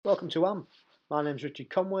Welcome to AM. My name is Richard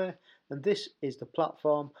Conway, and this is the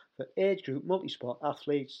platform for age group multisport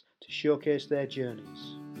athletes to showcase their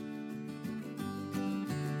journeys.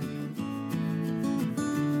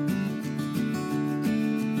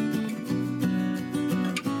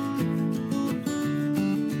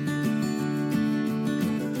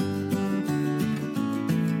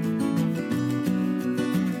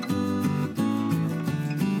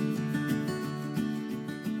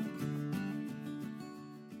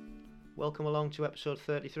 Welcome along to episode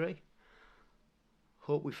 33.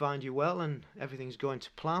 Hope we find you well and everything's going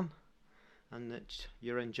to plan and that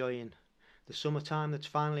you're enjoying the summertime that's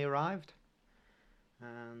finally arrived.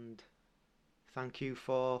 And thank you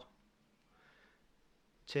for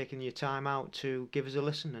taking your time out to give us a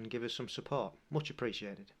listen and give us some support. Much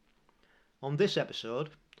appreciated. On this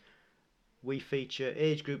episode, we feature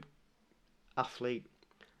age group athlete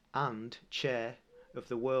and chair of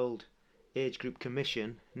the World Age Group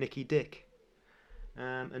Commission, Nikki Dick.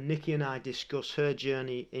 And Nikki and I discuss her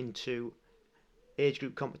journey into age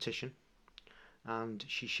group competition, and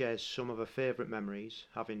she shares some of her favourite memories,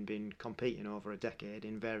 having been competing over a decade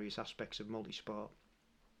in various aspects of multisport.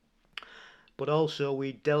 But also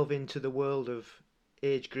we delve into the world of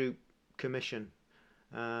age group commission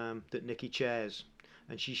that Nikki chairs,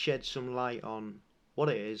 and she sheds some light on what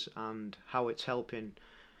it is and how it's helping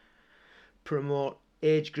promote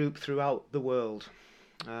age group throughout the world.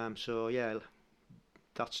 So yeah,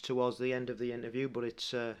 that's towards the end of the interview, but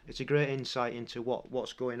it's a great insight into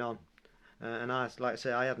what's going on. And I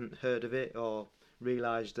hadn't heard of it or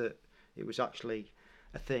realised that it was actually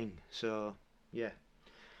a thing. So yeah.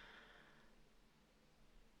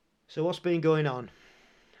 So what's been going on?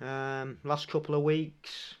 Last couple of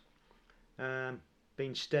weeks,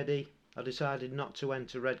 been steady. I decided not to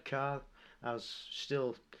enter Redcar. I was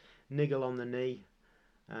still niggle on the knee.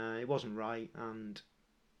 It wasn't right, and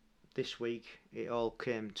this week it all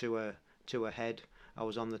came to a head. I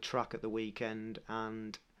was on the track at the weekend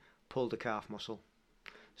and pulled a calf muscle,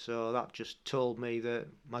 so that just told me that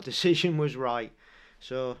my decision was right.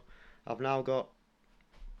 So I've now got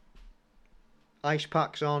ice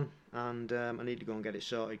packs on, and I need to go and get it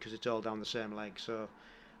sorted because it's all down the same leg. So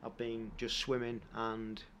I've been just swimming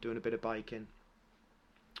and doing a bit of biking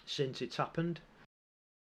since it's happened.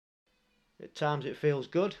 At times it feels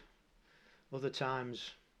good, other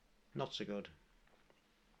times not so good.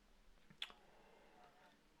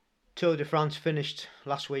 Tour de France finished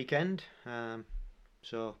last weekend,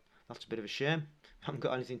 so that's a bit of a shame. I haven't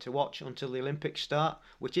got anything to watch until the Olympics start,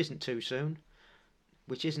 which isn't too soon,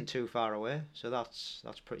 which isn't too far away, so that's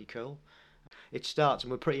pretty cool. It starts and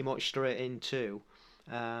we're pretty much straight into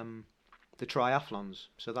the triathlons,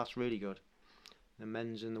 so that's really good. The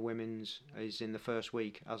men's and the women's is in the first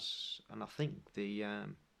week, and I think the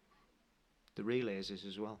relays is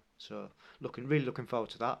as well. So really looking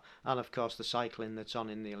forward to that, and of course the cycling that's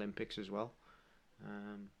on in the Olympics as well.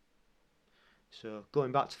 So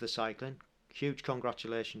going back to the cycling, huge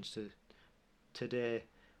congratulations to Tadej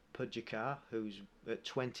Pogačar, who's at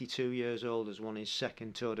 22 years old has won his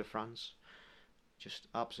second Tour de France. Just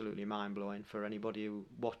absolutely mind blowing. For anybody who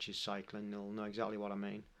watches cycling, they'll know exactly what I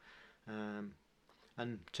mean.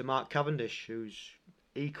 And to Mark Cavendish, who's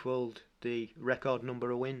equalled the record number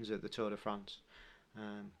of wins at the Tour de France,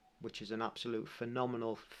 which is an absolute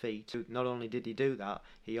phenomenal feat. Not only did he do that,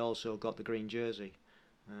 he also got the green jersey.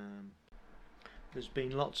 There's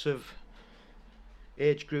been lots of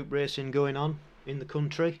age group racing going on in the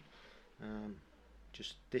country.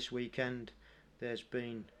 Just this weekend there's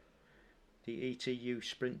been the ETU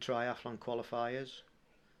Sprint Triathlon qualifiers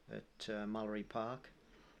at Mallory Park.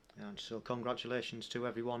 And so congratulations to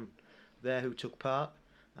everyone there who took part,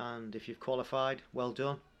 and if you've qualified, well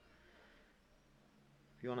done.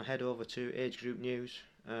 If you want to head over to Age Group News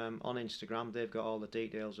on Instagram, they've got all the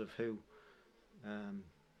details of who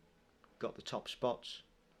got the top spots,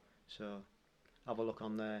 so have a look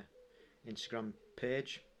on their Instagram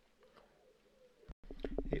page.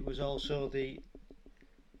 It was also the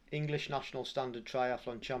English National Standard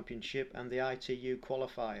Triathlon Championship and the ITU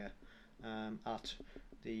qualifier at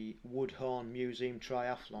the Woodhorn Museum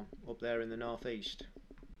Triathlon up there in the northeast.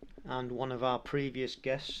 And one of our previous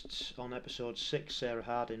guests on episode 6, Sarah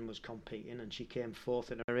Harding, was competing, and she came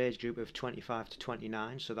fourth in her age group of 25 to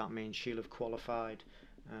 29, so that means she'll have qualified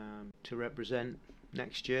to represent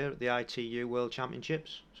next year at the ITU World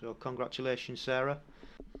Championships. So congratulations, Sarah.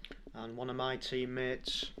 And one of my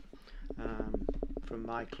teammates from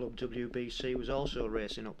my club WBC was also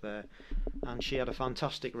racing up there, and she had a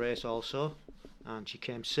fantastic race also, and she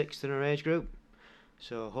came 6th in her age group.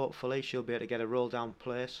 So hopefully she'll be able to get a roll down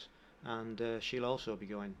place, and she'll also be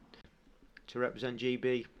going to represent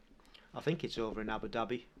GB. I think it's over in Abu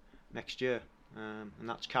Dhabi next year, and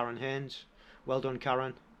that's Karen Haynes. Well done,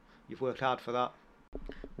 Karen. You've worked hard for that.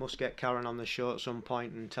 Must get Karen on the show at some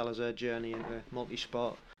point and tell us her journey into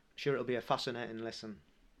multi-sport. I'm sure it'll be a fascinating listen.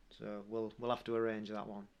 So we'll have to arrange that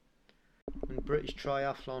one. And British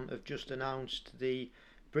Triathlon have just announced the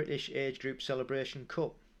British Age Group Celebration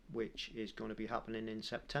Cup, which is going to be happening in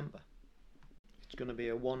September. It's going to be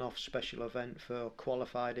a one-off special event for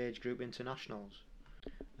qualified age group internationals,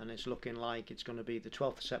 and it's looking like it's going to be the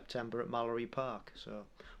 12th of September at Mallory Park. So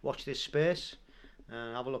watch this space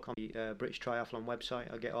and have a look on the British Triathlon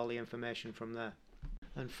website. I'll get all the information from there.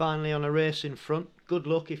 And finally, on a racing front, good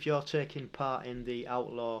luck if you're taking part in the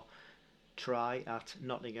Outlaw Tri at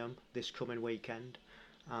Nottingham this coming weekend.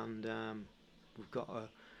 And we've got a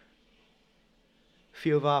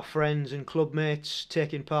few of our friends and club mates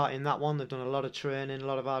taking part in that one. They've done a lot of training, a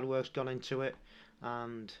lot of hard work's gone into it,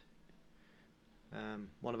 and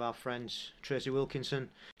one of our friends, Tracy Wilkinson,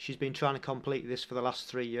 she's been trying to complete this for the last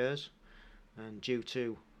 3 years, and due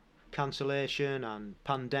to cancellation and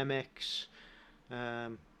pandemics,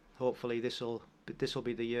 hopefully this will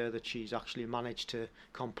be the year that she's actually managed to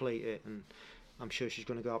complete it, and I'm sure she's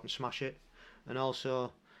going to go up and smash it. And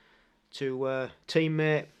also to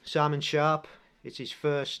teammate Simon Sharp, it's his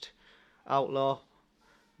first Outlaw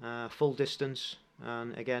full distance,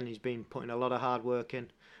 and again he's been putting a lot of hard work in,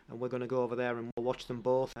 and we're going to go over there and we'll watch them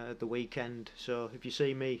both at the weekend. So if you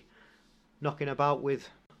see me knocking about with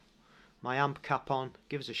my amp cap on,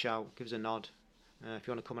 give us a shout, give us a nod. If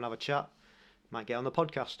you want to come and have a chat, might get on the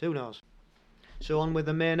podcast, who knows. So on with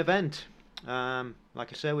the main event.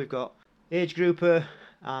 Like I say, we've got age grouper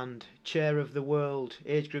and chair of the World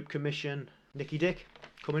Age Group Commission, Nicky Dick,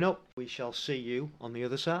 coming up. We shall see you on the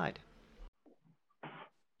other side.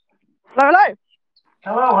 Hello, hello.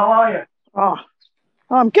 Hello, how are you? Oh,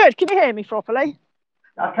 I'm good. Can you hear me properly?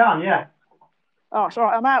 I can, yeah. Oh, it's all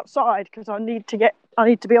right. I'm outside because I need to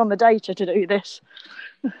be on the data to do this.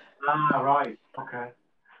 Ah, right. Okay.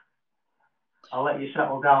 I'll let you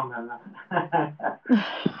settle down then.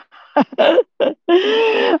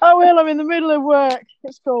 I will. I'm in the middle of work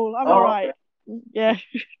at school. I'm all right. Yeah.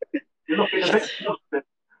 You're looking a bit flustered.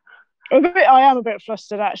 I am a bit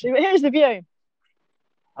flustered, actually. But here's the view.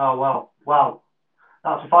 Oh, well. Wow.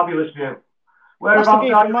 That's a fabulous view. Whereabouts are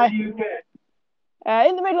you in the UK?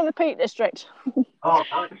 In the middle of the Peak District. Oh,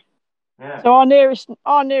 nice. Yeah. So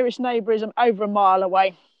our nearest neighbour is over a mile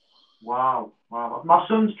away. Wow. Wow. My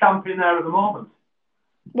son's camping there at the moment.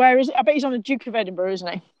 Where is it? I bet he's on the Duke of Edinburgh, isn't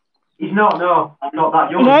he? He's not, no. I'm not that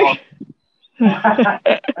young. No?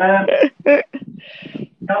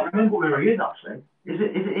 Can't remember where he is, actually. Is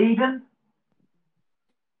it Eden?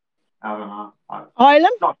 I don't know.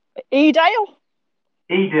 Ireland? Edale?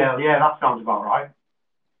 Edale, yeah, that sounds about right.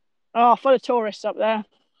 Oh, full of tourists up there.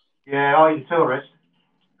 Yeah, are you a tourist?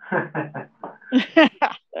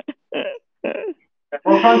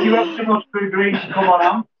 Well, thank you ever so much for agreeing to come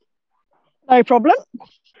on. No problem.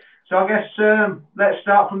 So I guess let's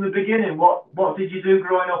start from the beginning. What did you do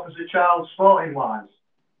growing up as a child, sporting wise?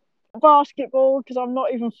 Basketball, because I'm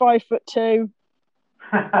not even 5'2",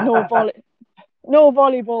 nor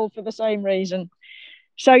volleyball for the same reason.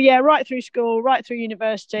 So yeah, right through school, right through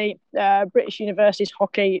university, British universities,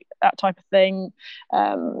 hockey, that type of thing,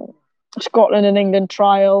 Scotland and England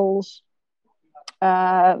trials,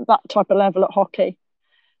 that type of level at hockey,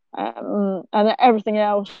 and everything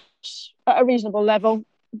else at a reasonable level,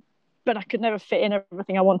 but I could never fit in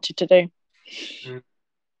everything I wanted to do.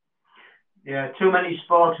 Yeah, too many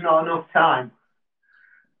sports, not enough time.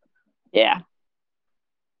 Yeah.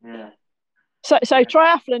 Yeah. So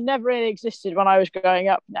triathlon never really existed when I was growing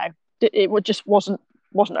up. No, it just wasn't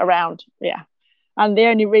around. Yeah, and the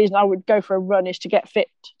only reason I would go for a run is to get fit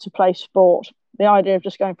to play sport. The idea of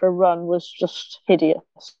just going for a run was just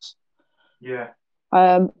hideous. Yeah.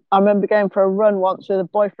 I remember going for a run once with a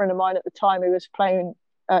boyfriend of mine at the time who was playing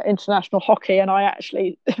international hockey, and I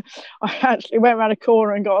actually went around a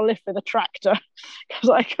corner and got a lift with a tractor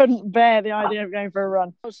because I couldn't bear the idea of going for a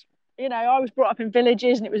run. I was brought up in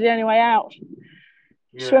villages and it was the only way out.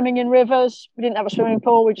 Yeah. Swimming in rivers. We didn't have a swimming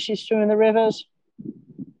pool. We just used to swim in the rivers.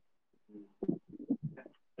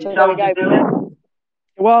 So there we go. It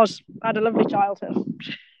was. I had a lovely childhood.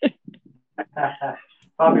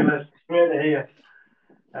 Fabulous. Great to hear.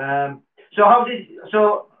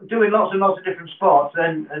 So doing lots and lots of different sports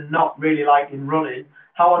and not really liking running,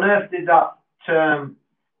 how on earth did that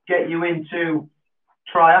get you into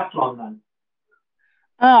triathlon then?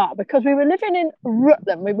 Because we were living in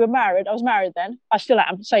Rutland. We were married. I was married then. I still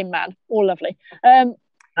am. Same man. All lovely. Nice.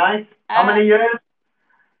 How many years?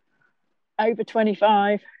 Over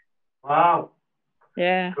 25. Wow.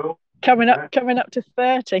 Yeah, Cool. coming Yeah. up to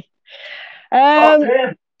 30. Oh,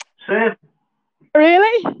 same. Same.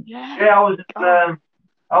 Really? Yeah, Yeah. I was God.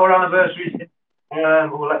 our anniversary.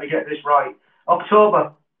 Let me get this right.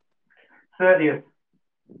 October 30th.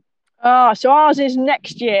 So ours is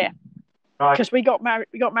next year Right. because we got married.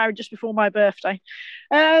 We got married just before my birthday.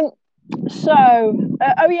 So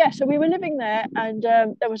so we were living there, and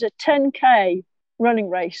there was a 10K running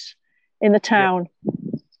race in the town,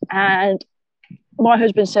 and my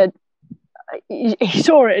husband said he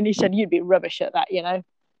saw it and he said, "You'd be rubbish at that, you know."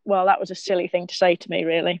 Well, that was a silly thing to say to me,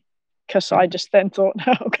 really, because I just then thought,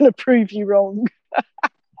 "No, I'm going to prove you wrong."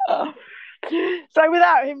 So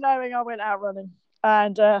without him knowing, I went out running,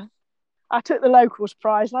 and I took the locals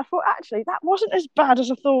prize, and I thought actually that wasn't as bad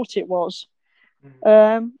as I thought it was.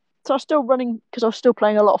 So I was still running because I was still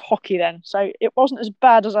playing a lot of hockey then, so it wasn't as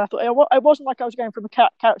bad as I thought. It wasn't like I was going from a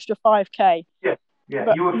couch to a 5K. Yeah. Yeah.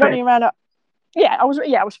 But You were running fit. around,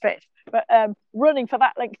 I was fit, but running for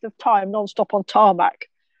that length of time non-stop on tarmac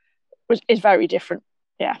is very different.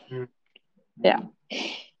 Yeah. Mm. Yeah.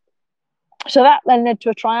 So that then led to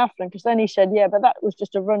a triathlon, because then he said, yeah, but that was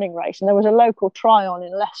just a running race. And there was a local tri-on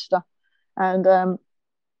in Leicester. And I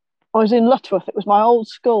was in Lutterworth. It was my old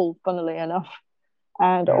school, funnily enough.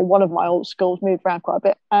 Or one of my old schools, moved around quite a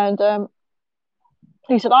bit. And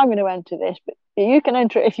he said, I'm going to enter this, but you can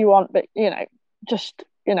enter it if you want. But,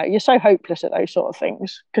 you're so hopeless at those sort of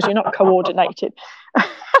things because you're not coordinated.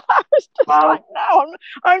 I was just like, no,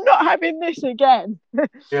 I'm not having this again.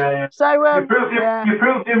 Yeah. So you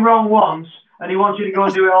proved him wrong once, and he wants you to go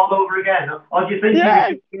and do it all over again. Or do you think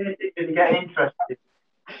he was just getting interested?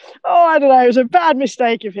 Oh, I don't know. It was a bad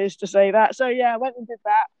mistake of his to say that. So yeah, I went and did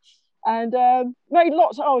that, and made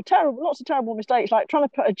lots of terrible mistakes, like trying to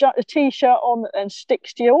put a t-shirt on that then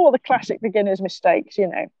sticks to you. All the classic beginners' mistakes, you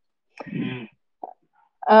know. Mm.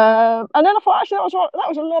 And then I thought actually that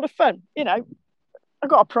was a lot of fun. You know, I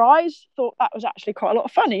got a prize. Thought that was actually quite a lot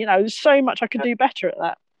of fun. You know, there's so much I could do better at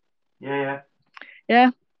that. Yeah.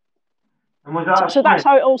 And was that so that's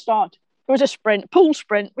how it all started. It was a sprint, pool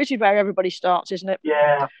sprint, which is where everybody starts, isn't it?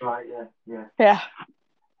 Yeah, that's right. Yeah.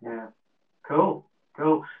 Cool.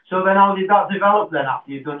 So then, how did that develop then?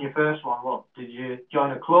 After you'd done your first one, what did you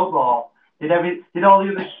join a club, or did all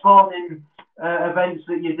the other sporting events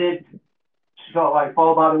that you did sort of like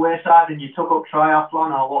fall by the wayside, and you took up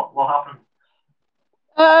triathlon, or what happened?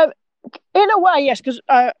 In a way, yes, because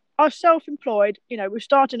I was self-employed. You know, we're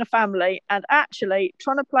starting a family, and actually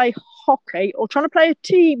trying to play hockey or trying to play a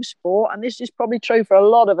team sport, and this is probably true for a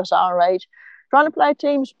lot of us our age, trying to play a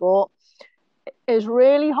team sport is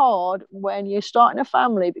really hard when you're starting a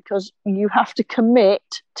family, because you have to commit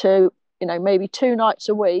to, you know, maybe 2 nights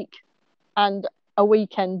a week and a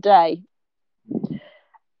weekend day.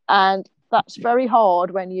 And that's very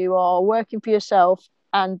hard when you are working for yourself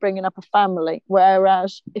and bringing up a family.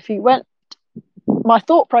 Whereas if you went, my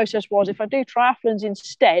thought process was, if I do triathlons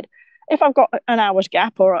instead, if I've got an hour's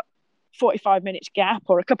gap or a 45 minutes gap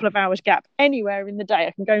or a couple of hours gap anywhere in the day,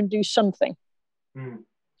 I can go and do something.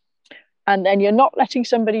 And then you're not letting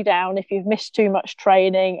somebody down if you've missed too much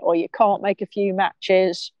training or you can't make a few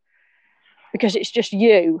matches, because it's just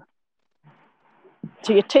you.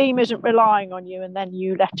 So your team isn't relying on you and then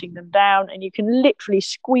you letting them down, and you can literally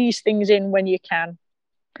squeeze things in when you can.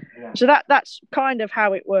 Yeah. So that's kind of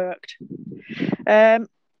how it worked.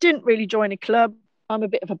 Didn't really join a club. I'm a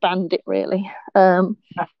bit of a bandit, really. And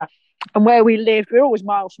where we lived, we're always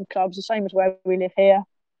miles from clubs, the same as where we live here.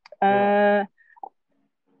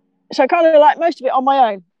 So kind of like most of it on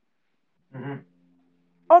my own. Mm-hmm.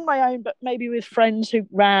 On my own, but maybe with friends who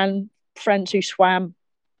ran, friends who swam.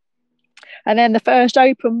 And then the first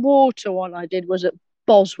open water one I did was at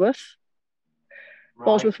Bosworth. Right.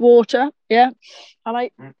 Bosworth Water, yeah. And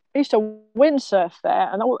I used to windsurf there,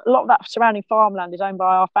 and a lot of that surrounding farmland is owned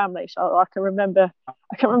by our family. So I can remember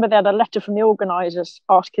they had a letter from the organisers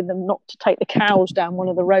asking them not to take the cows down one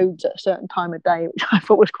of the roads at a certain time of day, which I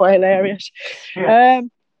thought was quite hilarious. Yeah.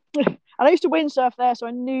 And I used to windsurf there, so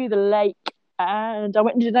I knew the lake, and I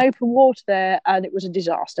went and did an open water there, and it was a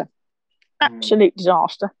disaster. Absolute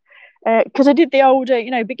disaster. Because I did the old,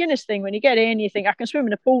 beginner's thing. When you get in, you think, I can swim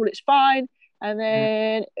in a pool, it's fine. And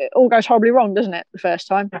then it all goes horribly wrong, doesn't it, the first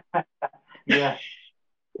time? Yeah.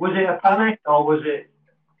 Was it a panic, or was it,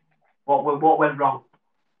 what went wrong?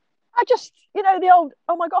 I just, the old,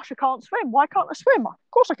 oh my gosh, I can't swim. Why can't I swim? Of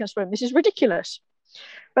course I can swim. This is ridiculous.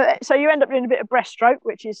 But so you end up doing a bit of breaststroke,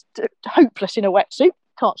 which is hopeless in a wetsuit.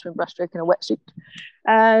 Can't swim breaststroke in a wetsuit.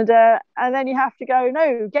 And then you have to go,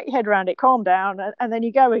 no, get your head around it, calm down, and then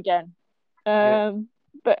you go again.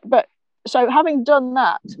 But so having done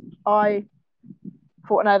that, I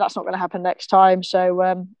thought, no, that's not going to happen next time.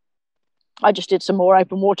 So I just did some more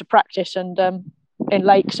open water practice and in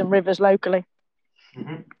lakes and rivers locally.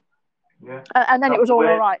 Mm-hmm. Yeah. And then it was all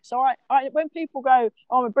right. So I when people go,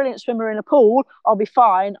 oh, I'm a brilliant swimmer in a pool, I'll be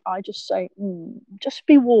fine, I just say, just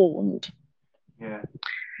be warned. Yeah.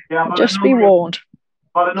 Just be warned.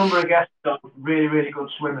 I've had a number of guests that are really, really good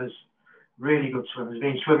swimmers. Really good swimmers.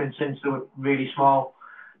 Been swimming since they were really small.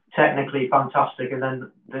 Technically fantastic. And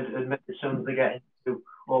then they admit as soon as they get into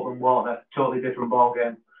open water, totally different ball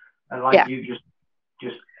game. And you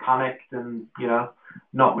just panicked and,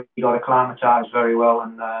 not really got acclimatized very well.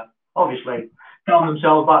 And obviously calm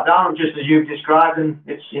themselves back down, just as you've described, and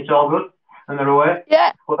it's all good. And they're away.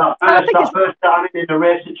 Yeah. But that first time in a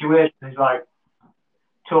race situation is like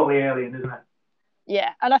totally alien, isn't it?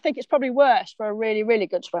 Yeah, and I think it's probably worse for a really, really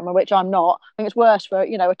good swimmer, which I'm not. I think it's worse for,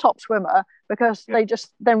 a top swimmer because they just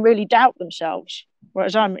then really doubt themselves,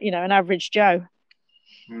 whereas I'm, an average Joe.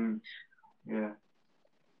 Yeah.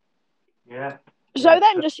 Yeah. So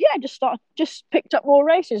then just picked up more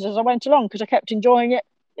races as I went along because I kept enjoying it.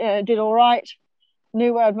 Did all right.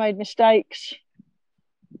 Knew where I'd made mistakes.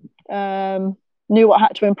 Knew what I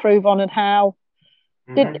had to improve on and how.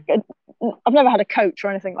 I've never had a coach or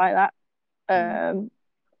anything like that.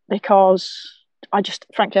 Because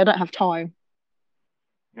frankly, I don't have time.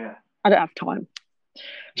 Yeah. I don't have time.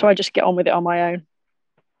 So I just get on with it on my own.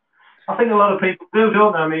 I think a lot of people do,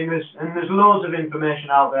 don't they? I mean, there's loads of information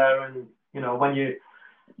out there, and when you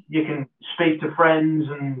can speak to friends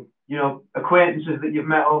and acquaintances that you've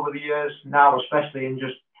met over the years now, especially, and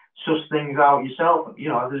just suss things out yourself.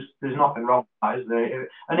 There's nothing wrong with that, is there?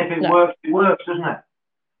 And if it works, it works, doesn't it?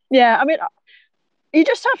 Yeah, I mean, you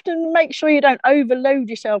just have to make sure you don't overload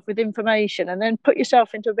yourself with information and then put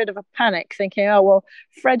yourself into a bit of a panic thinking, oh, well,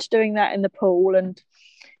 Fred's doing that in the pool and,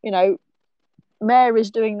 Mary's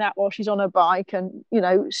doing that while she's on her bike and,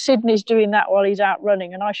 Sydney's doing that while he's out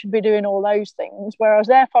running and I should be doing all those things, whereas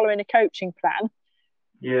they're following a coaching plan.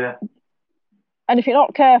 Yeah. And if you're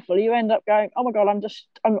not careful, you end up going, oh, my God,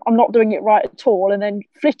 I'm not doing it right at all, and then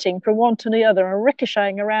flitting from one to the other and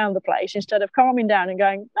ricocheting around the place instead of calming down and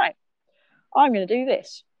going, no, I'm going to do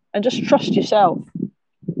this, and just trust yourself.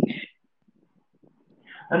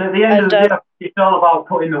 And at the end of the day, it's all about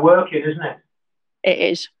putting the work in, isn't it? It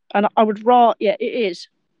is. And I would rather, it is.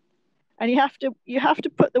 And you have to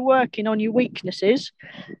put the work in on your weaknesses,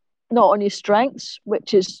 not on your strengths,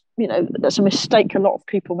 which is, that's a mistake a lot of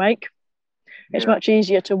people make. It's much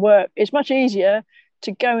easier to work. It's much easier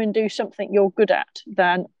to go and do something you're good at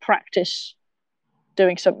than practice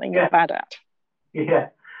doing something you're bad at. Yeah.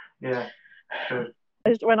 Yeah. Sure.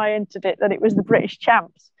 When I entered it, that it was the British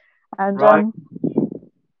Champs, and right.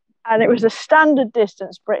 And it was a standard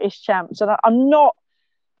distance British Champs, and I'm not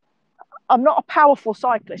a powerful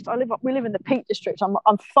cyclist. We live in the Peak District.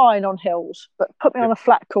 I'm fine on hills, but put me on a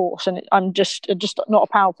flat course, and I'm just not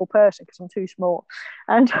a powerful person because I'm too small.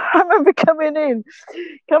 And I remember coming in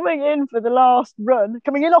for the last run,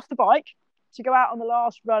 coming in off the bike to go out on the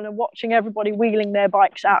last run, and watching everybody wheeling their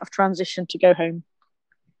bikes out of transition to go home.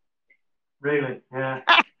 Really? Yeah.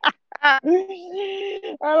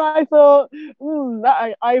 And I thought,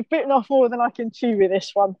 I've bitten off more than I can chew with this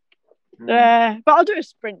one. But I'll do a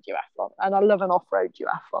sprint duathlon, and I love an off-road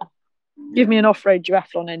duathlon. Give me an off-road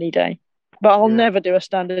duathlon any day. But I'll never do a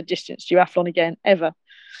standard distance duathlon again, ever.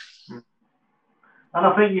 And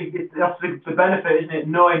I think that's the benefit, isn't it?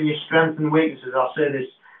 Knowing your strengths and weaknesses. I say this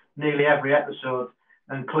nearly every episode,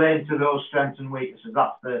 and playing to those strengths and weaknesses.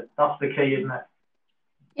 That's the key, isn't it?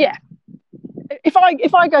 Yeah. If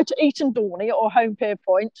I go to Eton Dorney or Home Pier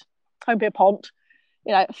Pont,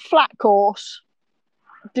 flat course,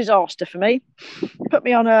 disaster for me. Put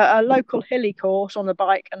me on a local hilly course on the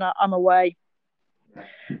bike and I'm away.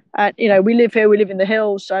 And we live here, we live in the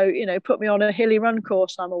hills, so put me on a hilly run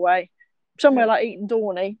course and I'm away. Somewhere like Eton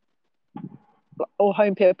Dorney or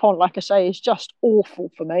Home Pier Pont, like I say, is just awful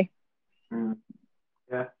for me.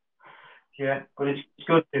 Yeah, but it's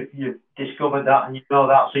good if you've discovered that and you know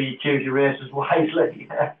that, so you choose your races wisely.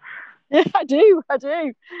 Yeah, I do.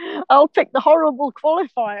 I'll pick the horrible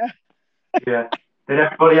qualifier. Yeah, that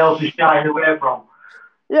everybody else is shying away from.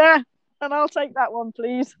 Yeah, and I'll take that one,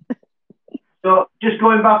 please. So, just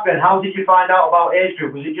going back then, how did you find out about age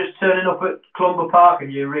group? Was it just turning up at Clumber Park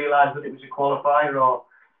and you realised that it was a qualifier, or?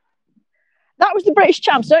 That was the British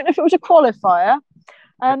Champs. I don't know if it was a qualifier.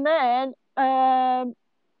 And then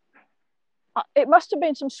it must have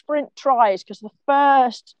been some sprint tries, because the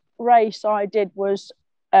first race I did was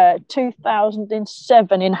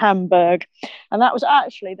 2007 in Hamburg, and that was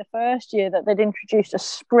actually the first year that they'd introduced a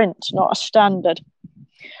sprint, not a standard.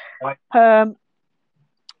 Right.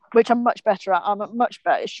 which I'm much better at. I'm much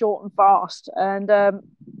better, short and fast. And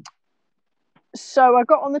so I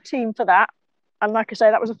got on the team for that. And like I say,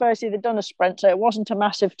 that was the first year they'd done a sprint, so it wasn't a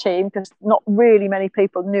massive team because not really many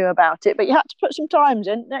people knew about it. But you had to put some times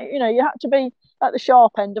in. You know, you had to be at the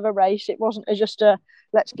sharp end of a race. It wasn't just a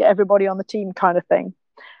let's get everybody on the team kind of thing.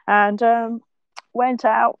 And went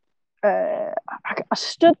out. I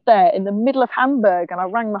stood there in the middle of Hamburg and I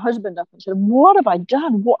rang my husband up and said, "What have I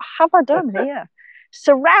done? What have I done here?"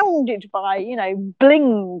 Surrounded by, you know,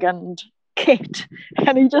 bling and kit.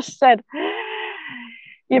 And he just said,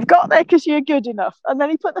 "You've got there because you're good enough." And then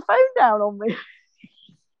he put the phone down on me.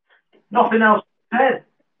 Nothing else said.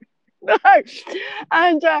 No.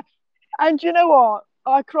 And you know what?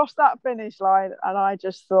 I crossed that finish line and I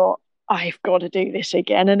just thought, I've got to do this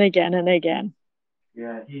again and again and again.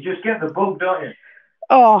 Yeah, you just get the bug, don't you?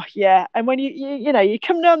 Oh yeah, and when you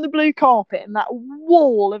come down the blue carpet and that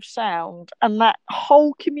wall of sound and that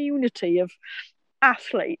whole community of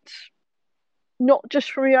athletes, not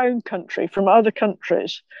just from your own country, from other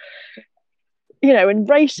countries, you know, and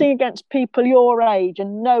racing against people your age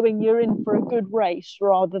and knowing you're in for a good race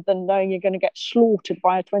rather than knowing you're going to get slaughtered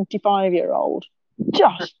by a 25-year-old,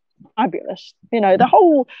 just fabulous. You know,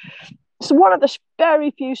 it's one of the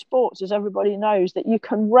very few sports, as everybody knows, that you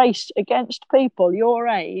can race against people your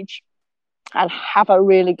age and have a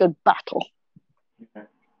really good battle. Okay.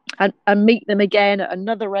 And meet them again at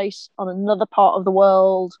another race on another part of the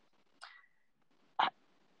world.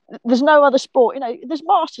 There's no other sport, you know, there's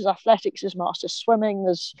masters athletics, there's masters swimming,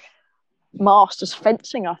 there's masters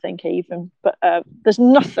fencing, I think even, but there's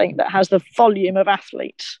nothing that has the volume of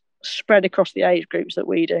athletes spread across the age groups that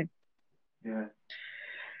we do. Yeah.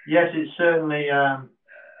 Yes, it's certainly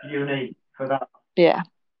unique for that. Yeah.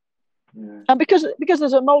 And because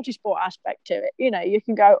there's a multi-sport aspect to it, you know, you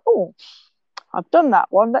can go, oh, I've done that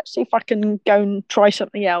one. Let's see if I can go and try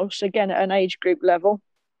something else again at an age group level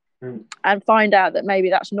and find out that maybe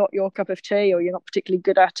that's not your cup of tea or you're not particularly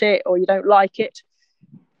good at it or you don't like it.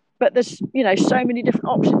 But there's, you know, so many different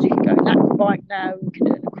options. You can go an aqua bike now, you can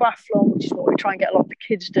do an aquathlon, which is what we try and get a lot of the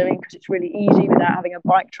kids doing because it's really easy without having a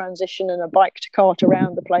bike transition and a bike to cart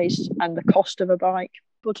around the place and the cost of a bike.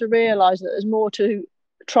 But to realise that there's more to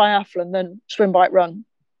triathlon than swim, bike, run.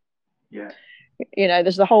 Yeah. You know,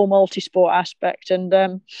 there's the whole multi-sport aspect and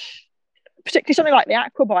particularly something like the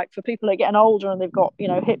aqua bike for people that are getting older and they've got, you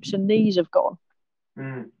know, hips and knees have gone.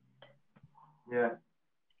 Yeah.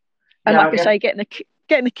 And like I say,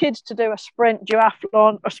 getting the kids to do a sprint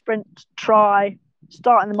duathlon, a sprint try,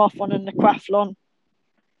 starting them off on an aquathlon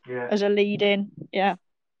as a lead-in. Yeah.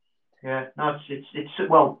 Yeah. No,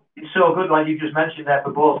 it's so good, like you just mentioned there,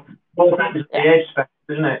 for both ends of the age spectrum,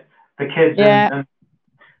 isn't it? The kids and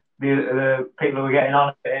the people who are getting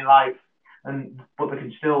on in life, but they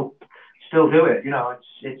can still do it. You know,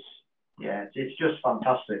 it's just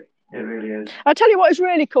fantastic. It really is. I'll tell you what is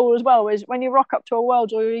really cool as well is when you rock up to a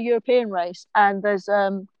world or a European race and there's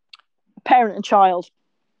parent and child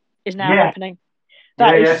is now happening.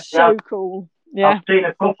 That is so cool. Yeah. I've seen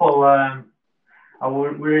a couple.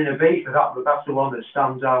 We're in a beat for that, but that's the one that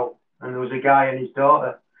stands out. And there was a guy and his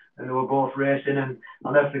daughter, and they were both racing. And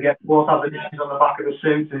I'll never forget, both had the names on the back of the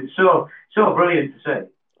suit. It's so brilliant to see.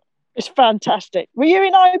 It's fantastic. Were you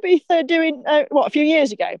in Ibiza doing a few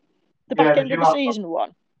years ago? The back end of the season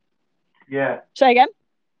one. Yeah. Say again.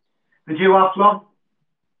 The duathlon.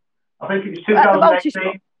 I think it was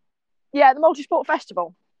 2018. The Multisport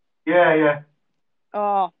Festival. Yeah.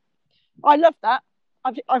 Oh, I love that.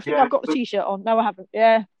 I think I've got the T-shirt on. No, I haven't.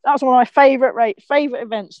 Yeah, that was one of my favourite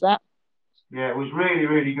events. That. Yeah, it was really,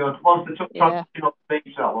 really good. Once they took transition off the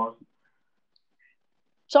beach, that was.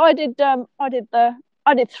 So I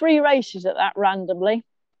did 3 races at that randomly,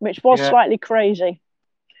 which was slightly crazy.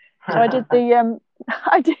 So I did the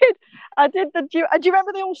I did the. Do you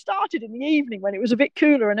remember they all started in the evening when it was a bit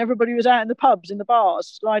cooler and everybody was out in the pubs, in the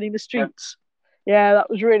bars, lining the streets? Yeah, that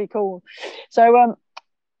was really cool. So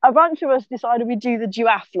a bunch of us decided we'd do the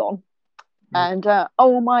duathlon, and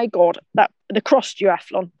oh my god, the cross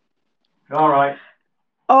duathlon. All right.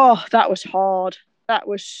 Oh, that was hard. That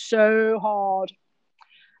was so hard.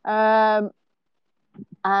 And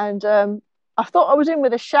I thought I was in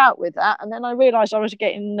with a shout with that, and then I realised I was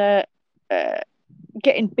getting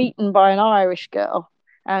beaten by an Irish girl,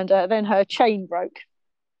 and then her chain broke.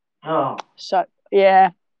 Oh. So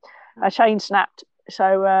yeah, her chain snapped.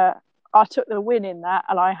 So I took the win in that,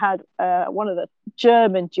 and I had one of the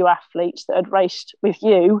German duathletes that had raced with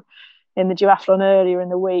you in the duathlon earlier in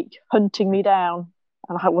the week hunting me down,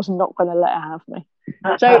 and I was not going to let her have me.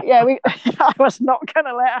 So yeah, I was not going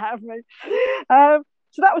to let her have me.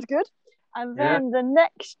 So that was good. And then the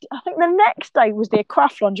next day was the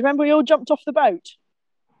aquathlon. Do you remember we all jumped off the boat?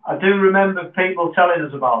 I do remember people telling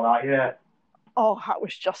us about that, yeah. Oh, that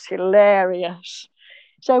was just hilarious.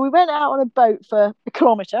 So we went out on a boat for a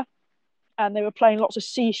kilometre, and they were playing lots of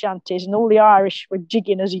sea shanties, and all the Irish were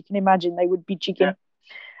jigging, as you can imagine they would be jigging. Yeah.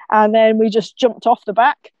 And then we just jumped off the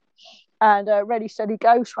back and ready, steady,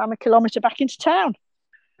 go, swam a kilometre back into town.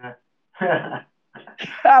 Yeah.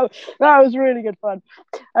 that was really good fun.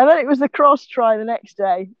 And then it was the cross try the next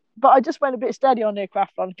day. But I just went a bit steady on the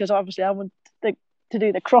aquathlon because obviously I wanted to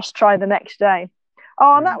do the cross try the next day.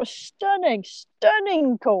 Oh, and that was stunning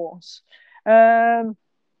course. And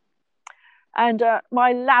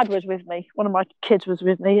my lad was with me. One of my kids was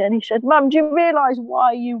with me, and he said, "Mum, do you realise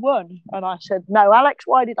why you won?" And I said, "No, Alex,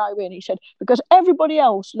 why did I win?" He said, "Because everybody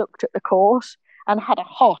else looked at the course and had a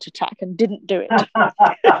heart attack and didn't do it."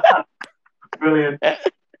 Brilliant.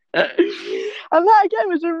 And that again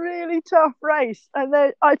was a really tough race, and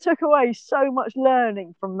then I took away so much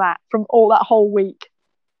learning from all that whole week.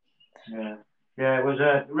 Yeah, it was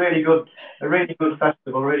a really good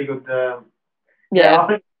festival, really good. Yeah, I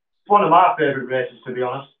think it's one of my favourite races, to be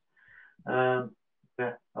honest.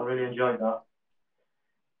 Yeah, I really enjoyed that.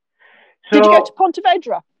 So, did you go to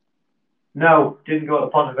Pontevedra? No, didn't go to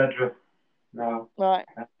Pontevedra. No. Right.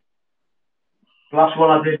 The last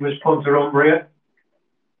one I did was Punta Umbria.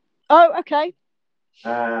 Oh, okay.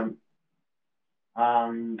 And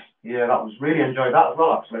yeah, that was really enjoyed that as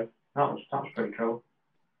well. Actually, that was pretty cool.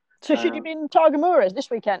 So should you be in Targamuras this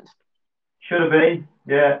weekend? Should have been.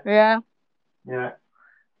 Yeah. Yeah.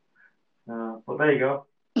 But there you go.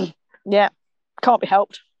 Yeah, can't be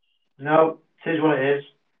helped. No, it is what it is.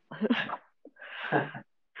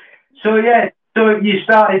 So you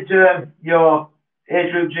started your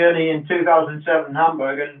age group journey in 2007 in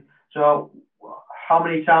Hamburg, and so how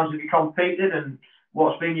many times have you competed, and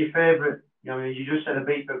what's been your favourite? You just said a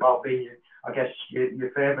bit about being,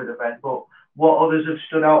 your favourite event, but what others have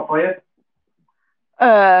stood out for you?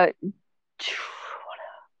 A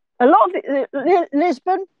lot of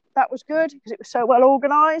Lisbon, that was good because it was so well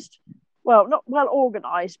organised. Well, not well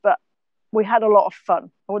organised, but we had a lot of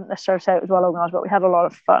fun. I wouldn't necessarily say it was well organised, but we had a lot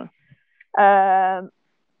of fun.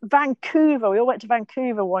 Vancouver, we all went to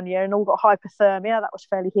Vancouver one year and all got hypothermia. That was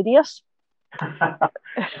fairly hideous.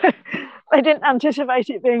 They didn't anticipate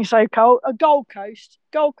it being so cold. Gold Coast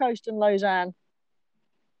and Lausanne.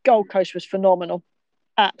 Gold Coast was phenomenal,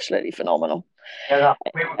 absolutely phenomenal. Yeah,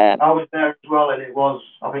 I was there as well, and it was.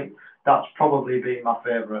 I think that's probably been my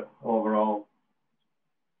favourite overall.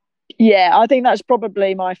 Yeah, I think that's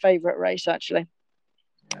probably my favourite race actually.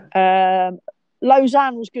 Yeah.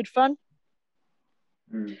 Lausanne was good fun.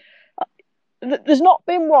 There's not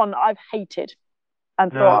been one I've hated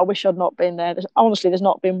and thought I wish I'd not been there. There's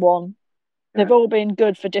not been one. Yeah. They've all been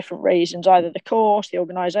good for different reasons, either the course, the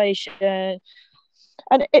organisation,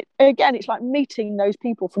 and it's like meeting those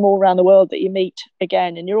people from all around the world that you meet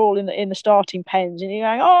again, and you're all in the starting pens, and you're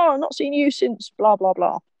going, "Oh, I've not seen you since blah blah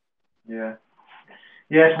blah." Yeah,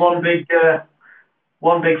 it's one big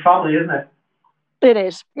family, isn't it? It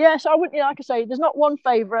is. Yes, I wouldn't. Like I say, there's not one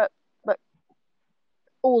favourite, but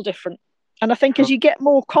all different. And I think as you get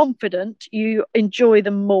more confident, you enjoy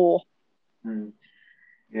them more.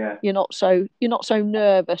 Yeah. You're not so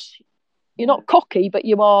nervous. You're not cocky, but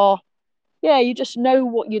you are. Yeah, you just know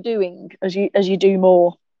what you're doing as you do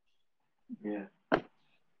more. Yeah.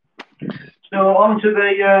 So on to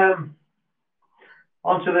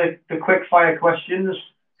the quick fire questions.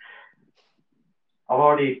 I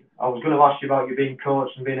was going to ask you about you being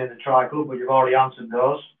coached and being in the tri club, but you've already answered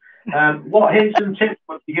those. What hints and tips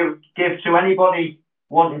would you give to anybody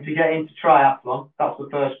wanting to get into triathlon?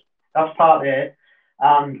 That's part A.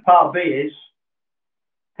 And part B is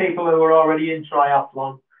people who are already in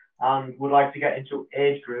triathlon and would like to get into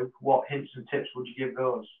age group. What hints and tips would you give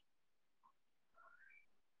those?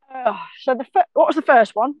 So what was the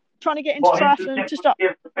first one? Trying to get into triathlon to start.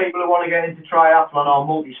 Give the people who want to get into triathlon or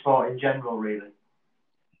multi-sport in general, really.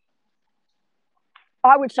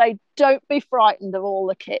 I would say don't be frightened of all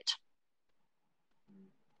the kit.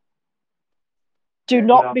 Do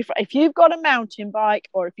not be. If you've got a mountain bike,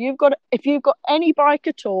 or if you've got any bike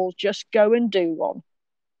at all, just go and do one.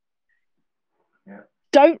 Yeah.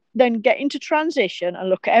 Don't then get into transition and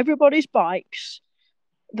look at everybody's bikes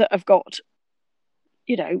that have got,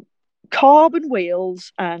 carbon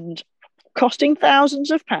wheels and costing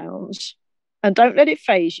thousands of pounds, and don't let it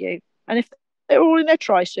faze you. And if they're all in their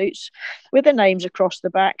tri-suits with their names across the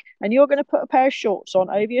back, and you're going to put a pair of shorts on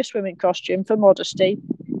over your swimming costume for modesty,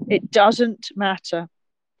 it doesn't matter.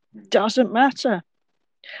 Doesn't matter.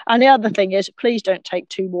 And the other thing is, please don't take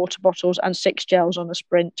 2 water bottles and 6 gels on a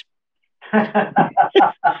sprint.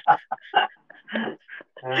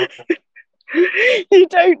 You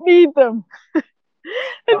don't need them.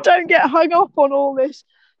 And don't get hung up on all this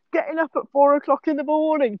getting up at 4 o'clock in the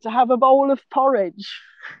morning to have a bowl of porridge.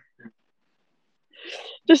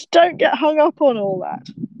 Just don't get hung up on all that.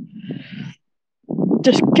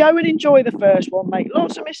 Just go and enjoy the first one, make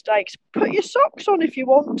lots of mistakes, put your socks on if you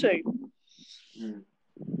want to.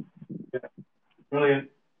 Yeah. Brilliant.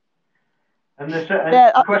 And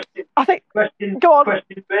question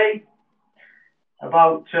B,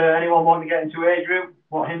 about anyone wanting to get into age group,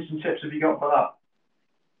 what hints and tips have you got for that?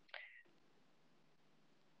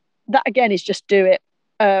 That again is just do it.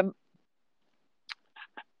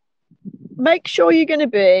 Make sure you're going to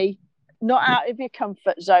be not out of your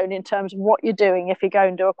comfort zone in terms of what you're doing if you go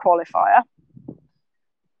and do a qualifier.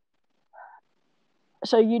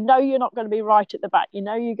 So you know you're not going to be right at the back. You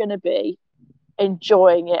know you're going to be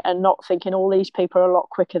enjoying it and not thinking all these people are a lot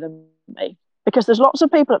quicker than me. Because there's lots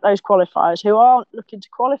of people at those qualifiers who aren't looking to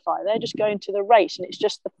qualify. They're just going to the race, and it's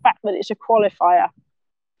just the fact that it's a qualifier.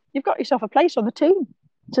 You've got yourself a place on the team.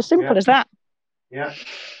 It's as simple as that. Yeah.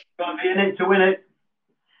 Got to be in it to win it.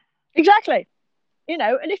 Exactly. You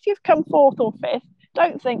know, and if you've come fourth or fifth,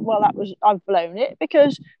 don't think, well, I've blown it,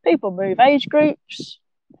 because people move age groups.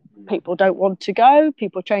 People don't want to go.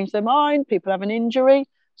 People change their mind. People have an injury.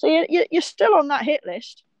 So you're still on that hit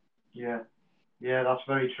list. Yeah. Yeah, that's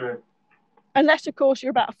very true. Unless, of course,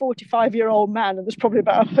 you're about a 45-year-old man and there's probably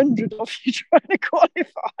about 100 of you trying to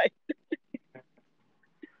qualify.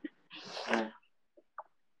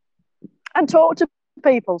 And talk to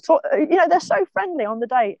people. They're so friendly on the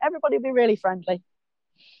day. Everybody will be really friendly.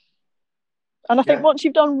 And I think once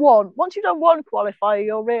you've done one qualifier,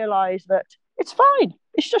 you'll realise that it's fine.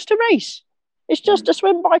 It's just a race. It's just a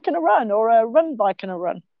swim bike and a run, or a run bike and a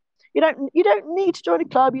run. You don't need to join a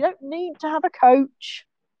club. You don't need to have a coach.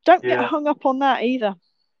 Don't get hung up on that either.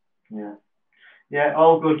 Yeah. Yeah,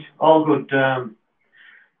 all good.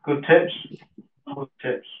 Good tips. Good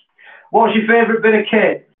tips. What's your favourite bit of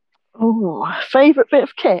kit? Oh, favourite bit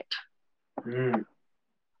of kit? Mm.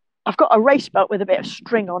 I've got a race belt with a bit of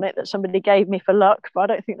string on it that somebody gave me for luck, but I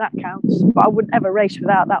don't think that counts. But I wouldn't ever race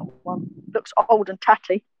without that one. It looks old and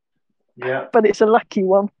tatty. Yeah. But it's a lucky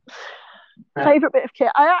one. Favourite bit of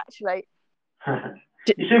kit? I actually...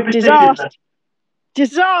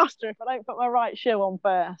 Disaster if I don't put my right shoe on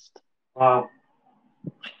first. Wow.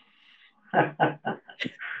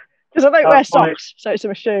 Because I don't wear socks, so it's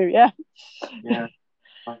a shoe, yeah? Yeah.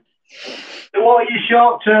 So what are your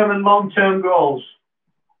short-term and long-term goals?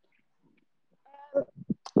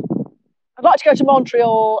 I'd like to go to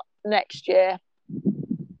Montreal next year.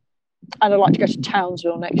 And I'd like to go to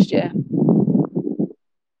Townsville next year.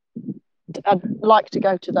 I'd like to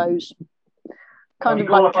go to those. Kind of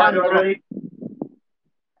like already?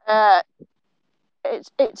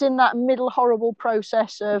 It's in that middle horrible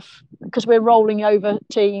process of, because we're rolling over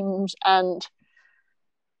teams and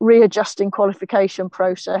readjusting qualification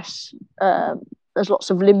process. There's lots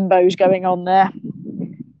of limbos going on there.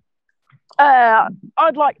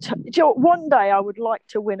 I'd like to, one day I would like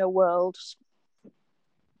to win a Worlds.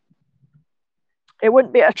 It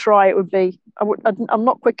wouldn't be a try, it would be, I'm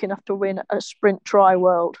not quick enough to win a sprint try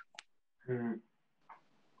world. Mm.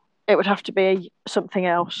 It would have to be something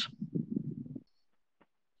else.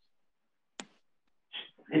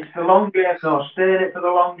 It's the long game, though. Stay in it for the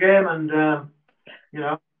long game, and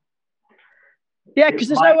Yeah, because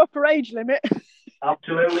there's no upper age limit.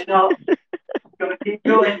 Absolutely not. Got to keep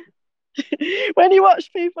going. When you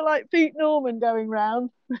watch people like Pete Norman going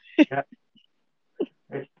round, it's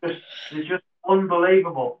just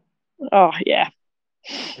unbelievable. Oh yeah.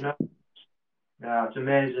 Yeah, it's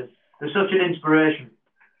amazing. They're such an inspiration.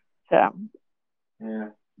 Yeah.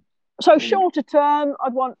 So shorter term,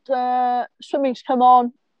 I'd want swimming to come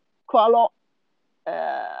on quite a lot.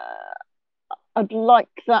 I'd like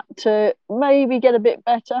that to maybe get a bit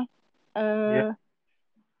better.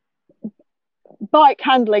 Bike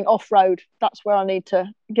handling off-road, that's where I need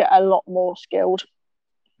to get a lot more skilled.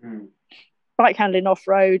 Bike handling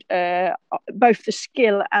off-road, both the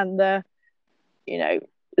skill and the,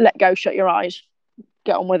 let go, shut your eyes,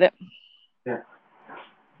 get on with it.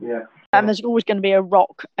 Yeah. And there's always going to be a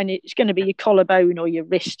rock, and it's going to be your collarbone or your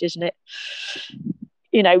wrist, isn't it?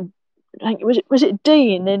 I think was it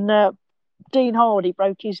Dean Dean Hardy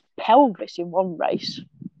broke his pelvis in one race.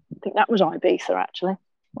 I think that was Ibiza, actually.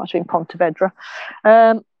 Might have been Pontevedra.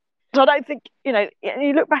 So I don't think, you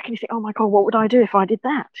look back and you think, oh my God, what would I do if I did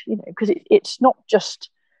that? Because it's not just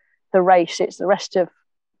the race, it's the rest of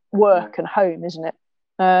work and home, isn't it?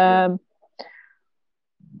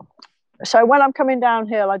 So when I'm coming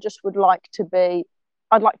downhill, I just would like to be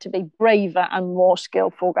I'd like to be braver and more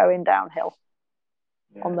skillful going downhill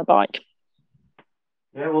on the bike.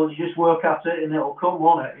 Yeah, well, you just work at it and it'll come,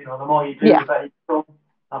 won't it? You know, the more you do, the better you come.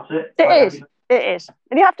 That's it. It is.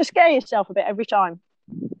 And you have to scare yourself a bit every time.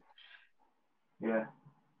 Yeah.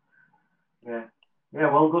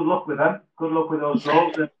 Well, good luck with them. Good luck with those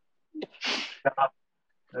goals.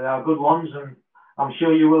 They are good ones, and I'm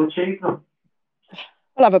sure you will achieve them.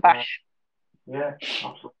 We'll have a bash. Yeah,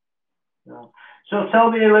 absolutely. Yeah. So tell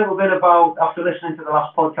me a little bit about, after listening to the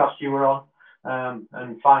last podcast you were on,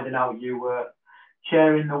 and finding out you were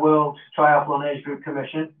chairing the World Triathlon Age Group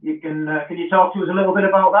Commission. Can you talk to us a little bit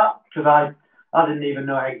about that? Because I didn't even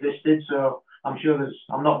know it existed, so I'm sure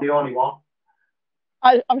I'm not the only one.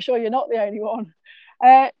 I'm sure you're not the only one.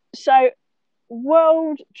 So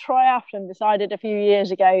World Triathlon decided a few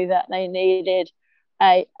years ago that they needed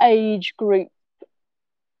a age group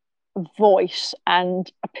voice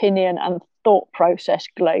and opinion and thought process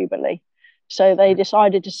globally. So they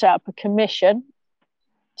decided to set up a commission.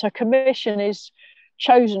 So a commission is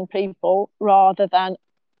chosen people rather than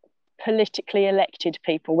politically elected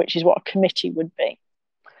people, which is what a committee would be.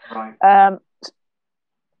 Right.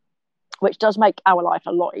 Which does make our life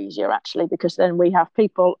a lot easier, actually, because then we have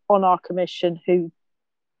people on our commission who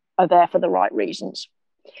are there for the right reasons.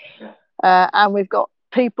 Yeah. And we've got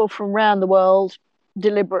people from around the world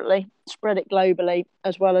deliberately spread it globally,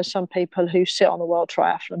 as well as some people who sit on the World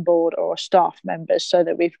Triathlon Board or are staff members, so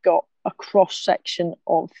that we've got a cross-section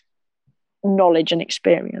of knowledge and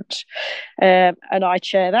experience. And I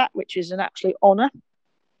chair that, which is an absolute honour.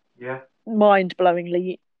 Yeah.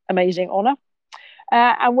 Mind-blowingly amazing honour.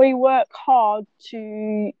 And we work hard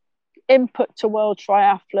to input to World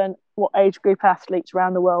Triathlon what age group athletes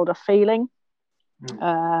around the world are feeling,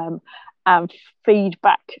 and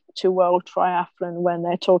feedback to World Triathlon when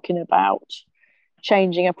they're talking about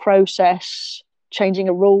changing a process, changing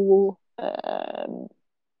a rule,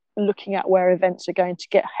 looking at where events are going to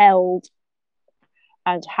get held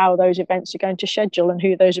and how those events are going to schedule and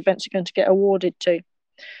who those events are going to get awarded to.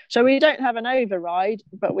 So we don't have an override,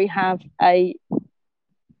 but we have a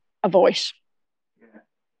voice. Yeah.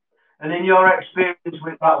 And in your experience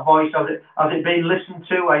with that voice, has it been listened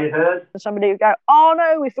to? Are you heard? Somebody would go, "Oh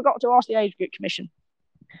no, we forgot to ask the age group commission."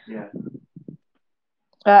 Yeah.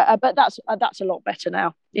 But that's a lot better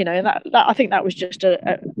now. You know, that I think that was just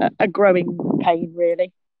a growing pain,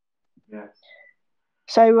 really. Yeah.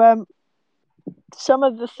 So some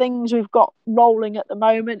of the things we've got rolling at the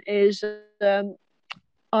moment is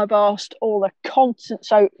I've asked all the continent.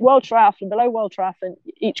 So World Triathlon, below World Triathlon,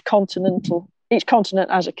 each continent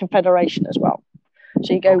has a confederation as well.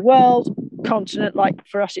 So you go world, continent, like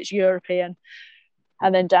for us it's European,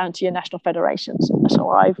 and then down to your national federations. So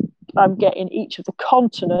I'm getting each of the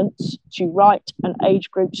continents to write an age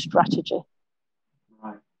group strategy,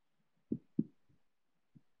 right,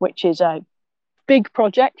 which is a big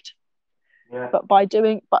project. Yeah. But by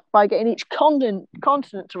getting each continent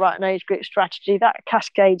to write an age group strategy, that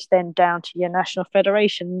cascades then down to your national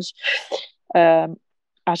federations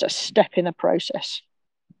as a step in the process.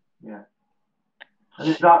 Yeah. And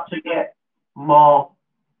is that to get more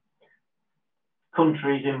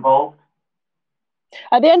countries involved?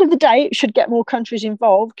 At the end of the day, it should get more countries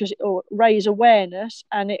involved because it will raise awareness,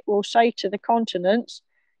 and it will say to the continents,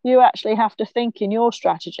 you actually have to think in your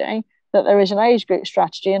strategy that there is an age group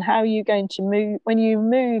strategy, and how are you going to move when you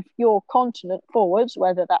move your continent forwards,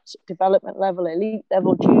 whether that's development level, elite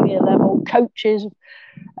level, junior level, coaches,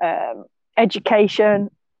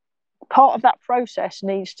 education. Part of that process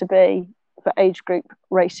needs to be the age group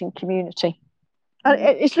racing community. And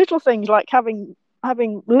it's little things like having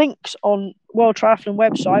links on World Triathlon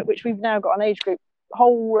website, which we've now got an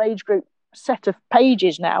whole age group set of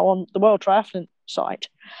pages now on the World Triathlon site,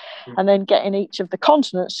 and then getting each of the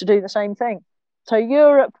continents to do the same thing. So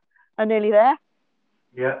Europe are nearly there.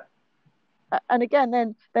 Yeah. And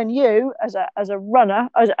again, then you as a runner,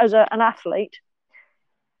 as an athlete,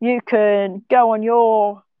 you can go on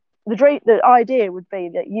the idea would be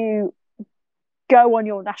that you go on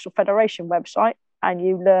your national federation website and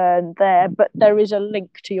you learn there, but there is a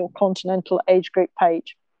link to your continental age group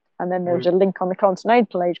page. And then there's a link on the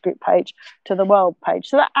continental age group page to the world page.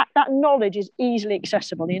 So that knowledge is easily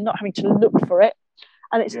accessible. You're not having to look for it.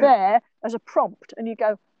 And it's there as a prompt. And you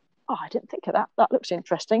go, oh, I didn't think of that. That looks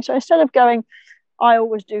interesting. So instead of going, I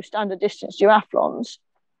always do standard distance duathlons,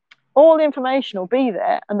 all the information will be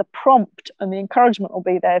there, and the prompt and the encouragement will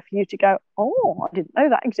be there for you to go, oh, I didn't know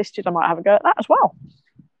that existed. I might have a go at that as well.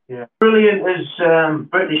 Yeah. Brilliant as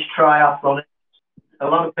British triathlon. A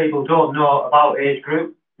lot of people don't know about age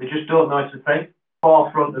group. They just don't know it's a thing.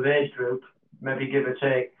 Forefront of age group, maybe give or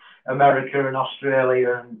take America and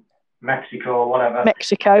Australia and Mexico or whatever.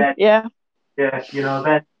 Mexico, then, yeah. Yeah,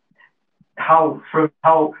 then how do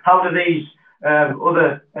these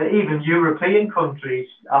other, even European countries,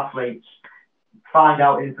 athletes find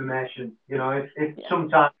out information? If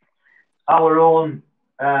sometimes our own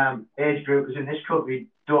age groupers in this country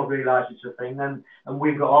don't realise it's a thing, and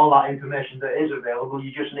we've got all that information that is available.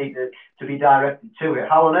 You just need to be directed to it.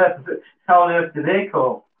 How on earth do they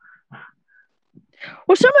cope?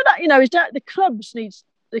 Well, some of that, is that the clubs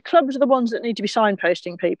are the ones that need to be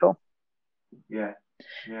signposting people. Yeah.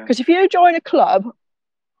 Because if you join a club,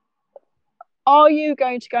 are you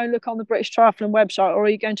going to go and look on the British Triathlon website, or are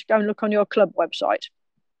you going to go and look on your club website?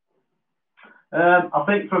 I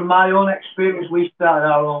think from my own experience, we started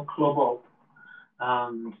our own club up,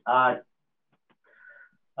 and I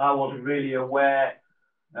wasn't really aware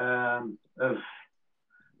of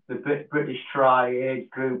the British Tri age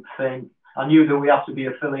group thing. I knew that we had to be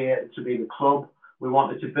affiliated to be the club we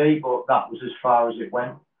wanted to be, but that was as far as it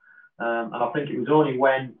went. And I think it was only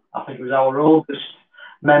when our oldest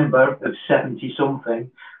member of 70-something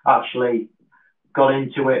actually got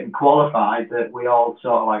into it and qualified that we all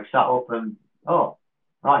sort of like sat up and, oh,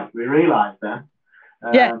 right, we realised then.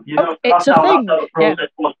 It's a thing. That's how the process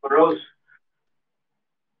was for us.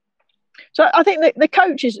 So I think that the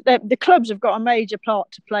coaches, the clubs have got a major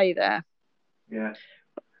part to play there. Yeah.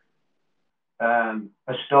 A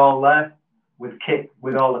stall there with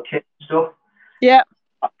all the kit and stuff. Yeah.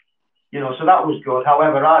 So that was good.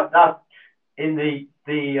 However, I in the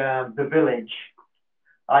village,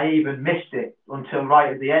 I even missed it until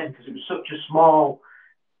right at the end because it was such a small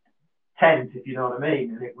tent, if you know what I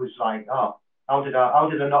mean. And it was like, oh, how did I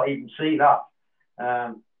not even see that?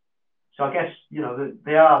 So I guess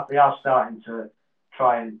they are starting to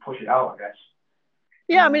try and push it out, I guess.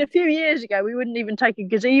 Yeah, I mean, a few years ago, we wouldn't even take a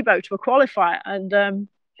gazebo to a qualifier, and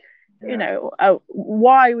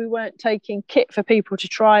why we weren't taking kit for people to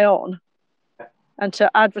try on and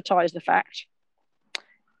to advertise the fact.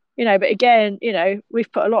 But again,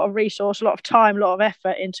 we've put a lot of resource, a lot of time, a lot of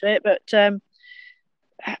effort into it, but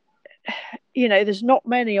there's not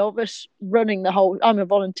many of us running the whole. I'm a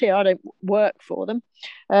volunteer; I don't work for them,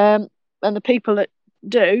 and the people that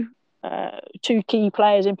do, two key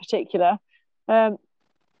players in particular,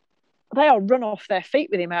 they are run off their feet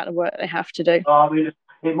with the amount of work they have to do. Oh, I mean,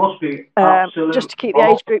 it must be absolutely just to keep the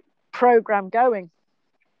age group program going.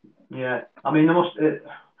 Yeah, I mean, there must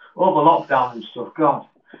all the lockdown and stuff. God,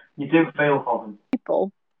 you do feel for them.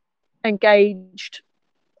 People engaged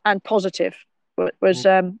and positive was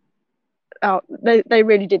they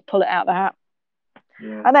really did pull it out of the hat.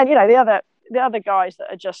 Yeah. And then the other guys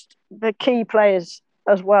that are just the key players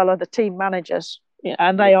as well are the team managers,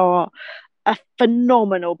 and they are a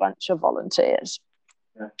phenomenal bunch of volunteers.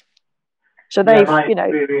 Yeah. So they've, they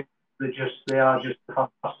are just a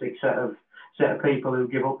fantastic set of people who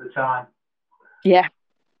give up the time. Yeah.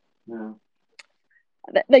 Yeah.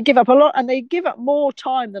 They give up a lot, and they give up more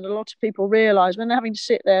time than a lot of people realise when they're having to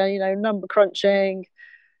sit there, number crunching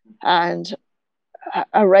and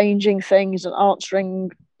arranging things and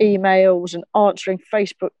answering emails and answering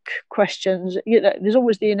Facebook questions. There's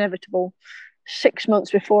always the inevitable 6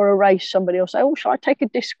 months before a race, somebody will say, oh, shall I take a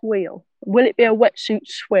disc wheel? Will it be a wetsuit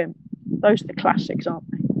swim? Those are the classics, aren't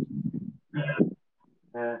they?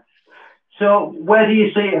 Yeah. So where do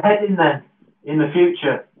you see it heading then in the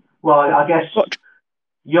future? Well, I guess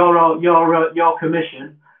your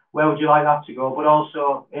commission, where would you like that to go? But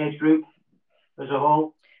also age group as a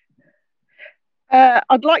whole?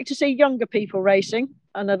 I'd like to see younger people racing,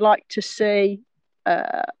 and I'd like to see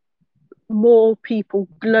more people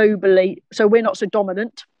globally. So we're not so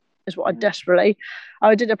dominant, is what I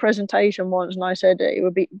did a presentation once, and I said it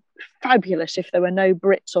would be fabulous if there were no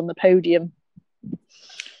Brits on the podium.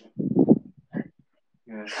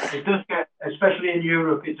 Yeah, it does get, especially in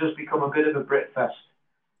Europe, it does become a bit of a Brit fest.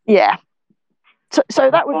 Yeah.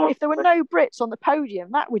 So that would, if there were no Brits on the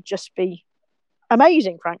podium, that would just be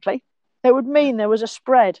amazing, frankly. It would mean there was a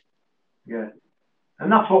spread. Yeah.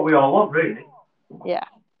 And that's what we all want, really. Yeah.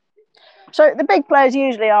 So the big players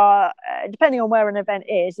usually are, depending on where an event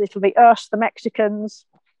is, it will be us, the Mexicans,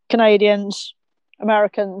 Canadians,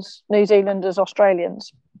 Americans, New Zealanders,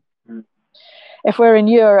 Australians. Mm. If we're in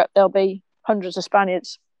Europe, there'll be hundreds of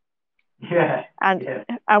Spaniards. Yeah. And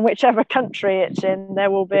whichever country it's in,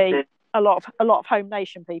 there will be a lot of home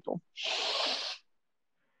nation people.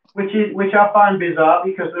 Which I find bizarre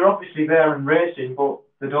because they're obviously there and racing, but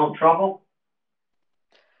they don't travel.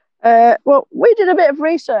 Well, we did a bit of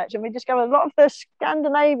research and we discovered a lot of the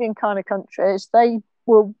Scandinavian kind of countries,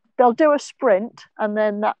 they'll do a sprint and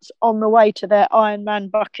then that's on the way to their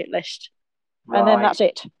Ironman bucket list. Right. And then that's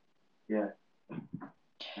it. Yeah.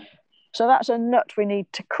 So that's a nut we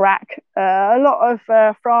need to crack. A lot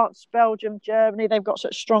of France, Belgium, Germany, they've got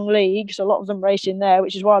such strong leagues. A lot of them race in there,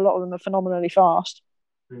 which is why a lot of them are phenomenally fast.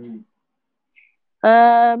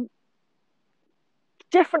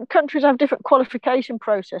 Different countries have different qualification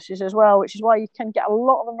processes as well, which is why you can get a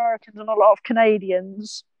lot of Americans and a lot of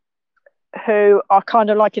Canadians who are kind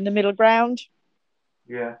of like in the middle ground.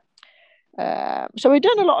 Yeah. So we've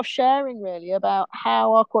done a lot of sharing really about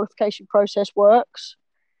how our qualification process works.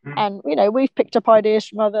 And, you know, we've picked up ideas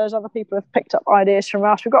from others. Other people have picked up ideas from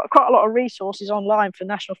us. We've got quite a lot of resources online for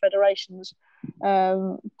national federations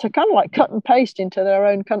to kind of like cut and paste into their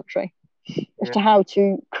own country as to how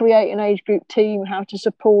to create an age group team, how to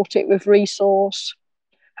support it with resource,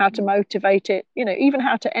 how to motivate it, you know, even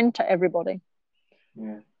how to enter everybody.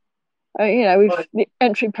 Yeah. You know, the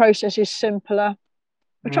entry process is simpler.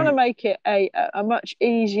 We're trying to make it a much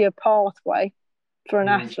easier pathway for an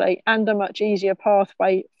athlete and a much easier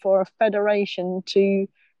pathway for a federation to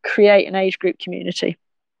create an age group community.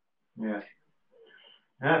 Yeah.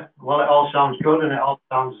 Yeah. Well, it all sounds good, and it all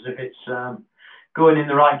sounds as if it's going in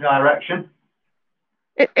the right direction.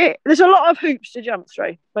 There's a lot of hoops to jump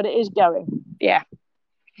through, but it is going. Yeah.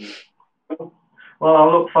 Well, I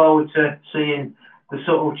look forward to seeing the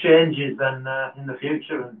subtle changes then in the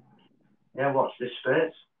future, and watch this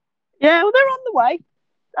space. Yeah, well, they're on the way.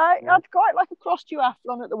 I'd quite like a cross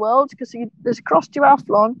duathlon at the Worlds, because there's a cross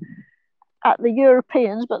duathlon at the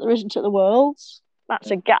Europeans, but there isn't at the Worlds.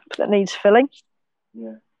 That's a gap that needs filling.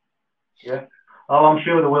 Yeah. Yeah. Oh, I'm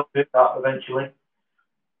sure they will do that eventually.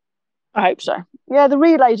 I hope so. Yeah, the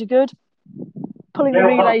relays are good. Pulling the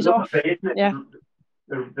relays off. Bit, isn't it? Yeah.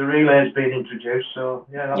 The relay's been introduced, so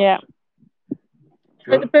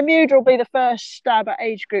But the Bermuda will be the first stab at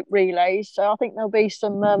age group relays, so I think there'll be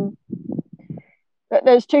some.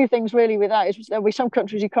 There's two things really with that. There'll be some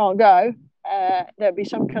countries who can't go. There'll be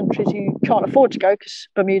some countries who can't afford to go because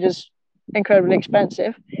Bermuda's incredibly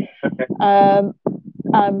expensive.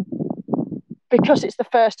 Because it's the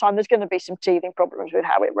first time, there's going to be some teething problems with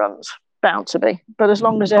how it runs, bound to be. But as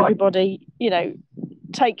long as everybody, you know,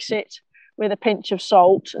 takes it with a pinch of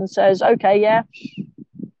salt and says, okay, yeah,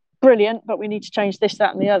 brilliant, but we need to change this,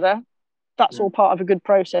 that, and the other. That's all part of a good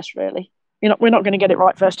process, really. We're not going to get it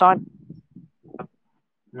right first time.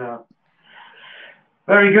 No.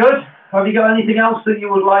 Very good. Have you got anything else that you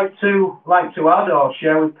would like to add or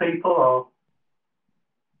share with people? Or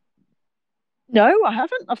no, I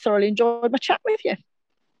haven't. I've thoroughly enjoyed my chat with you.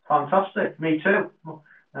 Fantastic. Me too.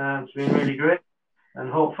 It's been really great, and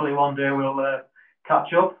hopefully one day we'll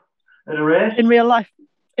catch up at a race in real life.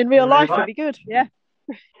 In real life, it'd be good. Yeah.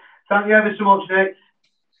 Thank you ever so much, Nick.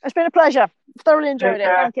 It's been a pleasure. Thoroughly enjoyed it.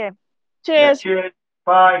 Thank you. Cheers. Yeah, cheers.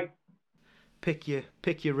 Bye. Pick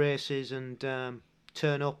your races and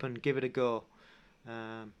turn up and give it a go.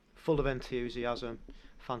 Full of enthusiasm.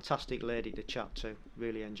 Fantastic lady to chat to.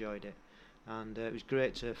 Really enjoyed it. And it was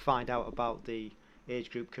great to find out about the Age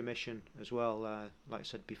Group Commission as well. Like I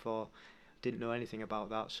said before, didn't know anything about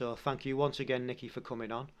that. So thank you once again, Nikki, for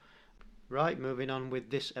coming on. Right, moving on with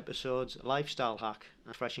this episode's lifestyle hack.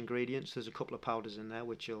 Fresh ingredients. There's a couple of powders in there,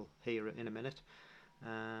 which you'll hear in a minute.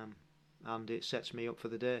 And it sets me up for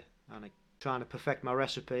the day. And I'm trying to perfect my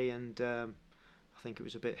recipe, and I think it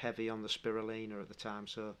was a bit heavy on the spirulina at the time.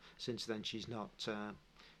 So since then, she's not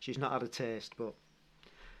had a taste. But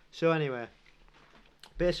so anyway,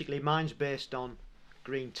 basically mine's based on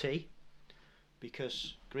green tea,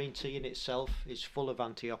 because green tea in itself is full of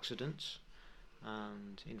antioxidants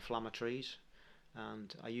and inflammatories,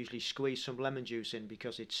 and I usually squeeze some lemon juice in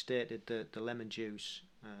because it's stated that the lemon juice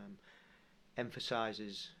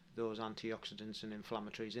emphasises those antioxidants and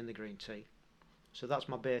inflammatories in the green tea. So that's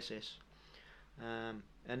my basis,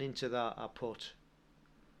 and into that I put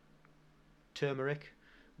turmeric,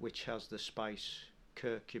 which has the spice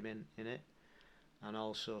curcumin in it, and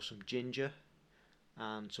also some ginger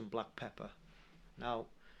and some black pepper. Now,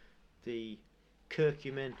 the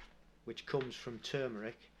curcumin, which comes from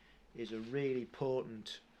turmeric, is a really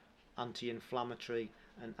potent anti-inflammatory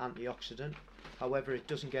and antioxidant. However, it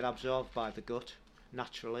doesn't get absorbed by the gut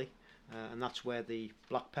naturally, and that's where the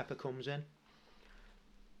black pepper comes in.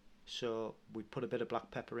 So we put a bit of black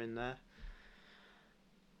pepper in there.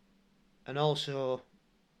 And also,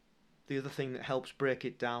 the other thing that helps break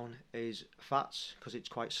it down is fats, because it's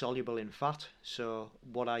quite soluble in fat. So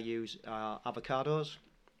what I use are avocados,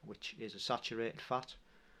 which is a saturated fat,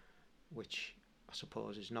 which I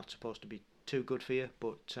suppose is not supposed to be too good for you,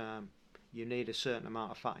 but you need a certain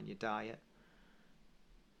amount of fat in your diet.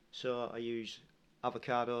 So I use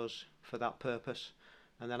avocados for that purpose,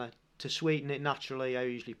 and then to sweeten it naturally, I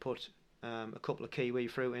usually put a couple of kiwi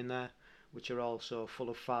fruit in there, which are also full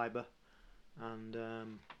of fibre and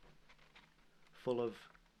full of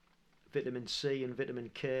vitamin C and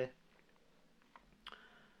vitamin K.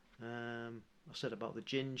 I said about the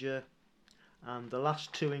ginger, and the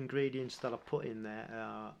last two ingredients that I put in there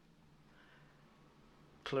are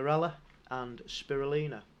chlorella and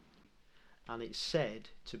spirulina, and it's said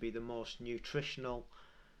to be the most nutritional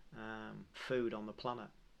food on the planet,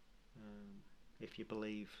 if you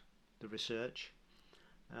believe the research.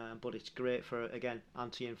 But it's great for, again,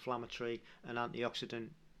 anti-inflammatory and antioxidant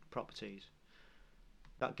properties.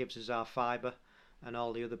 That gives us our fibre and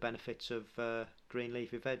all the other benefits of green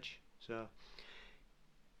leafy veg. So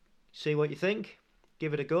see what you think,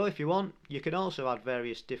 give it a go if you want. You can also add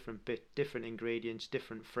various different ingredients,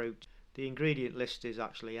 different fruits. The ingredient list is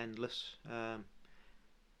actually endless,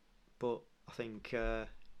 but I think to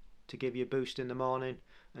give you a boost in the morning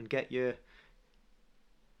and get your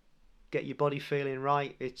body feeling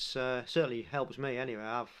right, it's certainly helps me anyway.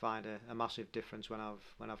 I've found a massive difference when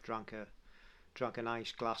I've drank a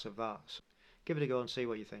nice glass of that. So give it a go and see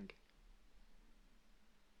what you think.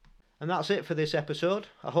 And that's it for this episode.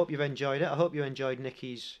 I hope you've enjoyed it. I hope you enjoyed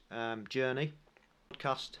Nikki's journey.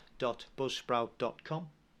 Podcast.buzzsprout.com.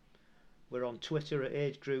 We're on Twitter at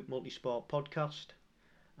Age Group Multisport Podcast,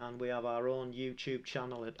 and we have our own YouTube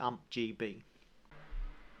channel at AmpGB.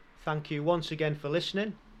 Thank you once again for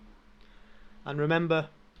listening, and remember,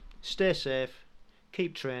 stay safe,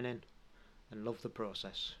 keep training, and love the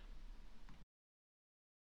process.